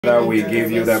Father, we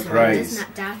give you the praise,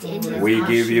 we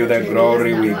give you the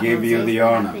glory, we give you the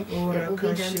honor.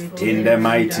 In the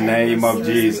mighty name of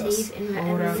Jesus.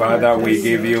 Father, we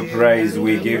give you praise,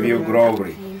 we give you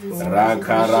glory.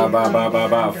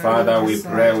 Father, we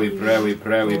pray.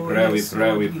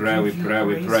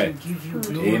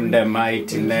 In the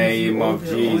mighty name of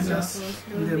Jesus.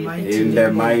 In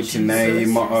the mighty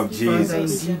name of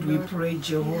Jesus. Father, indeed we pray,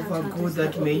 Jehovah God,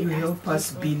 that may you help us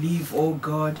believe, oh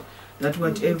God, that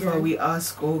whatever we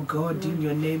ask, oh God, in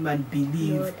your name and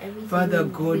believe, Father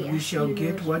God, we shall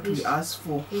get what we ask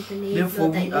for. Therefore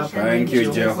we are praying, thank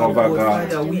you, Jehovah God.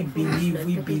 Father, we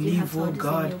believe, oh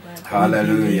God.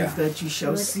 Hallelujah. We believe that you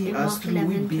shall see us through.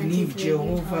 We believe,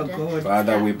 Jehovah God.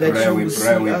 Father, we pray.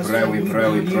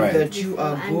 That you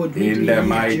are God. In the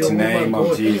mighty name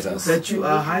of Jesus. That you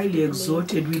are highly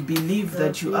exalted. We believe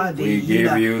that you are the We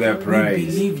give you the praise.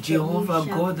 We believe, Jehovah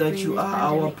God, that you are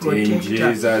our protector. In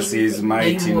Jesus'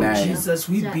 mighty name. Jesus,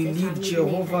 we believe,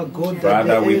 Jehovah God,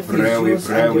 Father, we pray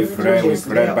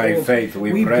by faith.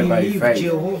 We pray by faith.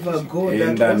 Jehovah God,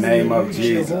 in the name of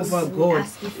Jesus. Jehovah God,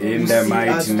 in the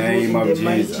mighty name of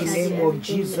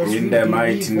Jesus. In the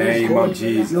mighty name of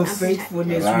Jesus. Your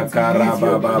faithfulness, we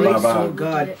believe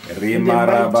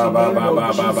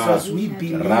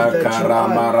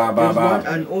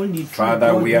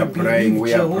Father, we are praying.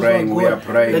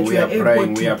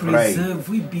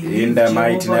 In the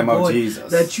mighty name of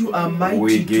Jesus. That you are mighty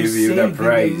we give you the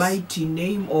praise. In the mighty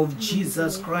name of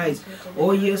Jesus Christ.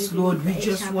 Oh yes, Lord, we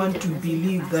just want to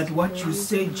believe that what you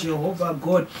said, Jehovah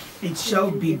God, it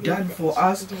shall be done for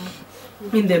us.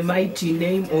 In the mighty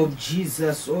name of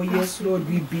Jesus. Oh yes, Lord,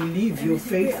 we believe your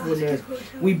faithfulness.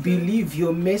 We believe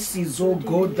your mercies, oh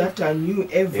God, that are new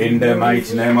every day. In the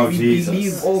mighty name of Jesus. We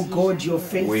believe, oh God, your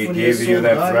faithfulness. We give you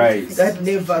the praise. That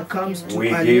never comes to we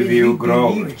an give end. you we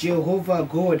glory. Believe, Jehovah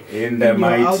God. In the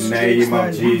mighty name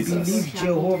of Jesus. We believe,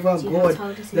 Jehovah God,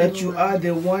 that you are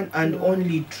the one and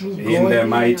only true God. In the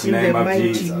mighty name of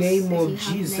Jesus. In the mighty name of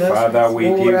Jesus. Father, we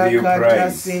give you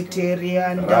praise.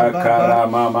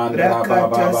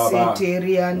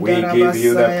 We give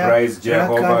you the praise,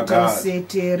 Jehovah God.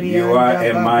 You are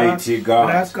a mighty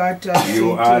God.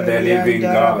 You are the living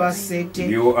God.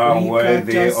 You are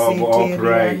worthy of all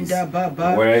praise,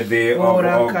 worthy of all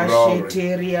glory,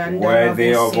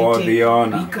 worthy of all the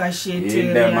honor.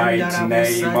 In the mighty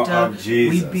name of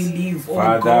Jesus.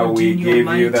 Father, we give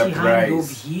you the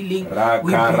praise.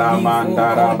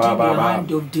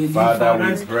 Father,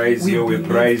 we praise you, we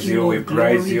praise you, we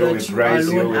praise you, we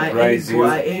praise you, we praise you.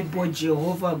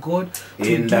 Jehovah God,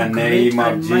 in the name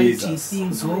of Jesus.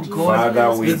 Things, oh God,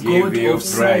 Father, we give you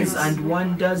praise. And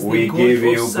wonders, we give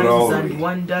you glory.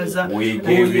 We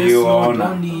give you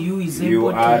honor. You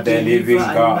are the living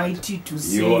God.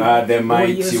 You are the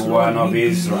mighty one of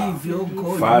Israel.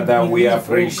 Father, we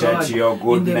appreciate your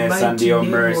goodness and your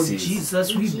mercies.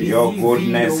 Your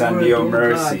goodness and your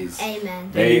mercies.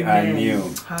 They are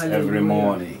new every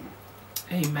morning.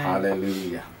 Amen.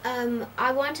 Hallelujah.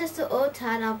 I want us to all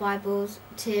turn our Bibles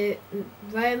to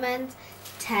Romans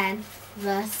 10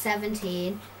 verse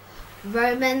 17.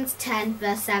 Romans 10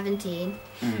 verse 17.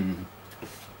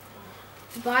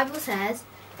 The Bible says,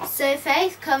 so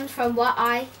faith comes from what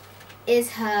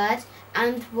is heard,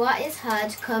 and what is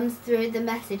heard comes through the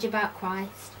message about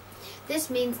Christ. This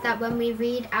means that when we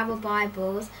read our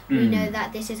Bibles, we know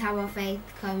that this is how our faith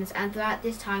comes, and throughout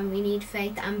this time we need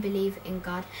faith and believe in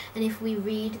God. And if we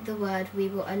read the Word, we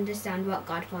will understand what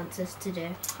God wants us to do.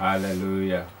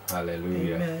 Hallelujah.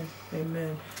 Hallelujah. Amen.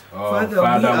 Amen. Oh,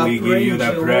 Father, we give you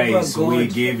the praise, we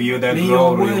give you the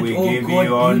glory, we give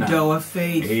you honor.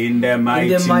 In the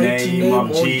mighty name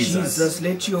of Jesus.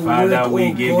 Father,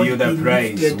 we give you the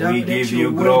praise, we give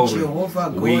you glory,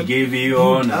 we give you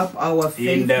honor.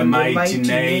 In the mighty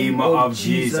name of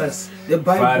Jesus.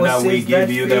 Father, we give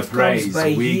you the praise,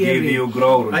 we give you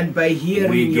glory,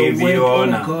 we give you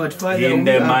honor. In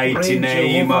the mighty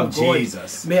name of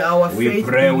Jesus. We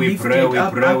pray today.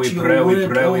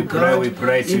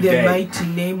 In the mighty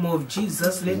name of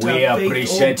Jesus, let we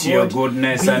appreciate your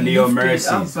goodness and your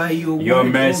mercies. Your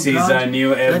mercies are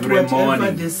new every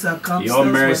morning. Your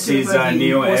mercies are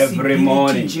new every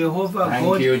morning.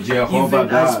 Thank you, Jehovah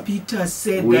God.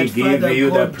 We give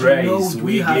you the praise.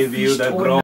 We give you the glory.